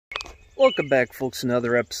Welcome back, folks, to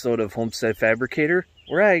another episode of Homestead Fabricator,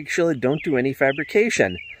 where I actually don't do any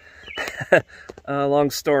fabrication.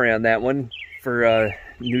 Long story on that one for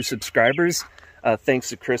new subscribers. Thanks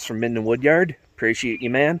to Chris from Minden Woodyard. Appreciate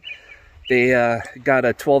you, man. They got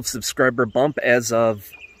a 12 subscriber bump as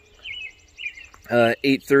of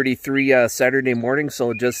 8:33 Saturday morning,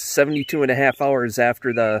 so just 72 and a half hours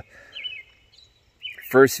after the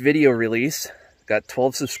first video release. Got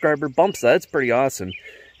 12 subscriber bumps. So that's pretty awesome.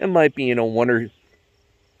 It might be, one or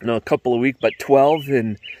a couple of weeks, but 12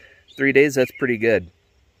 in 3 days, that's pretty good.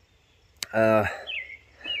 How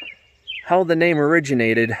the name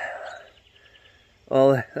originated,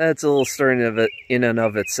 well, that's a little story of it in and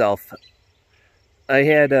of itself. I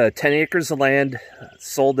had 10 acres of land,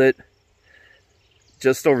 sold it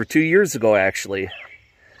just over 2 years ago, actually.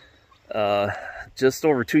 Just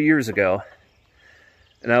over 2 years ago.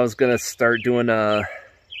 And I was going to start doing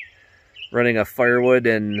running a firewood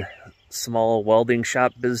and small welding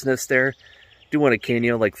shop business there. Do want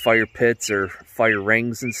to like fire pits or fire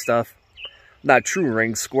rings and stuff. Not true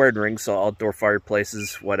rings, squared rings, so outdoor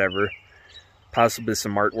fireplaces, whatever. Possibly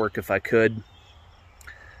some artwork if I could.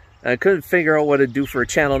 I couldn't figure out what to do for a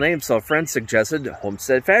channel name, so a friend suggested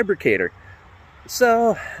Homestead Fabricator.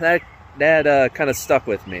 So that kind of stuck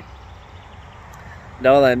with me.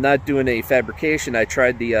 Now that I'm not doing any fabrication, I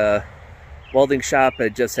tried the welding shop. I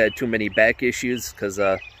just had too many back issues because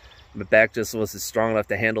my back just wasn't strong enough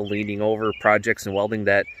to handle leaning over projects and welding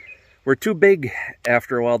that were too big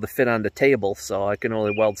after a while to fit on the table. So I can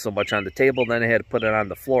only weld so much on the table. Then I had to put it on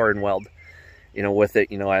the floor and weld, with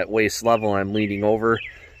it, at waist level. I'm leaning over,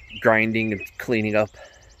 grinding and cleaning up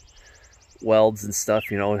welds and stuff,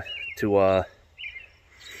 to,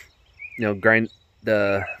 grind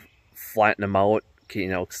flatten them out.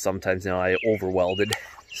 Sometimes, I over welded.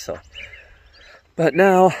 So, but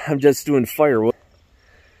now I'm just doing firewood.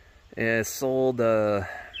 And I sold 3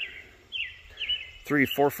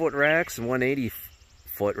 4-foot racks and 1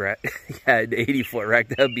 80-foot rack. Yeah, an 80-foot rack.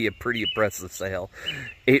 That would be a pretty impressive sale.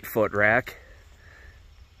 8-foot rack.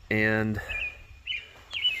 And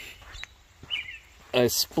I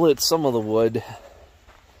split some of the wood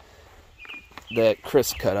that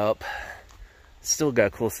Chris cut up. Still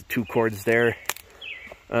got close to 2 cords there.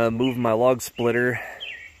 Moved my log splitter.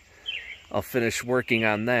 I'll finish working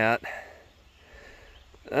on that.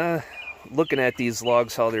 Looking at these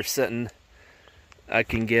logs, how they're sitting, I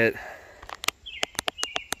can get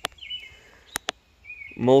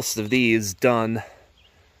most of these done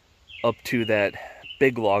up to that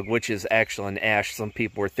big log, which is actually an ash. Some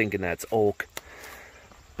people were thinking that's oak.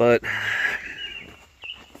 But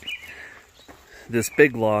this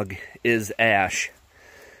big log is ash.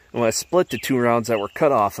 When I split the 2 rounds that were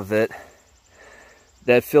cut off of it,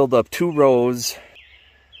 that filled up 2 rows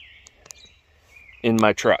in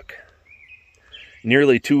my truck.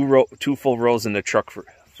 Nearly 2 full rows in the truck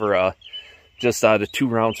for just out of 2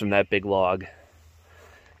 rounds from that big log.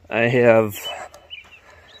 I have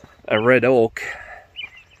a red oak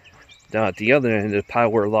down at the other end of the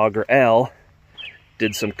pile where logger Al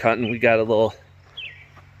did some cutting. We got a little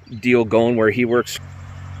deal going where he works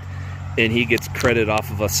and he gets credit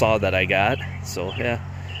off of a saw that I got. So yeah,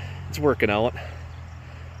 it's working out.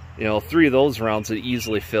 3 of those rounds would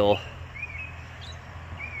easily fill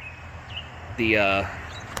the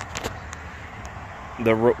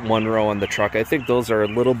 1 row on the truck. I think those are a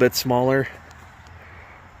little bit smaller,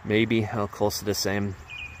 maybe close to the same.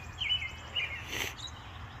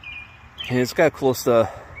 And it's got close to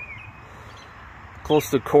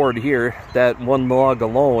cord here. That 1 log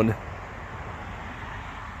alone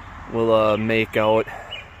will make out,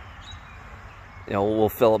 we'll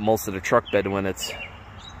fill up most of the truck bed when it's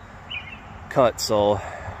cut. So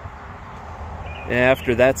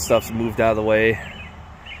after that stuff's moved out of the way,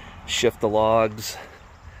 shift the logs,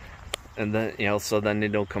 and then so then they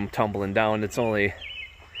don't come tumbling down. It's only,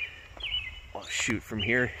 shoot, from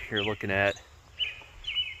here you're looking at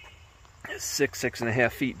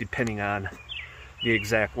 6.5 feet depending on the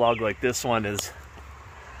exact log. Like this one is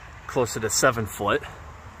closer to 7 foot.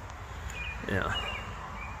 Yeah,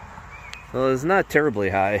 well, it's not terribly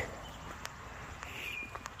high,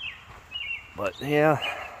 but yeah,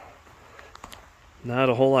 not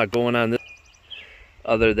a whole lot going on this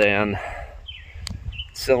other than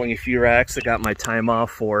selling a few racks. I got my time off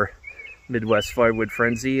for Midwest Firewood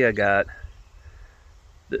Frenzy. I got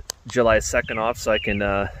the July 2nd off so I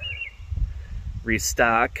can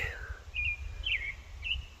restock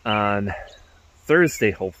on Thursday.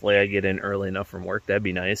 Hopefully I get in early enough from work. That'd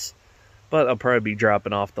be nice. But I'll probably be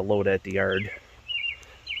dropping off the load at the yard,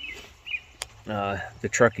 the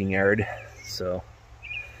trucking yard. So,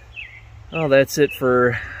 oh, that's it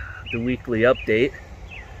for the weekly update.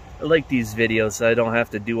 I like these videos so I don't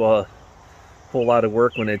have to do a whole lot of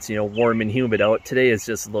work when it's, you know, warm and humid out. Today is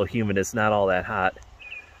just a little humid. It's not all that hot.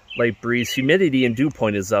 Light breeze. Humidity and dew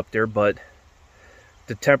point is up there, but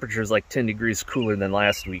the temperature is like 10 degrees cooler than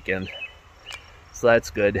last weekend. So that's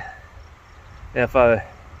good. And if I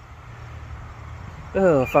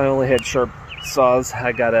only had sharp saws,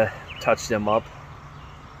 I gotta touch them up.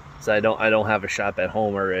 So I don't have a shop at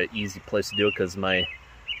home or an easy place to do it because my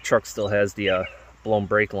truck still has the blown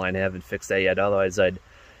brake line. I haven't fixed that yet. Otherwise, I'd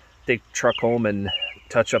take the truck home and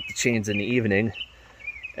touch up the chains in the evening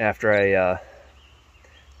after I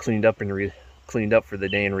cleaned up for the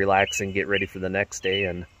day and relax and get ready for the next day.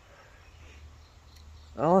 And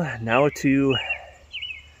well, now to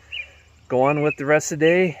go on with the rest of the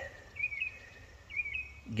day,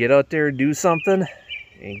 get out there, do something,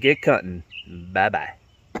 and get cutting. Bye bye.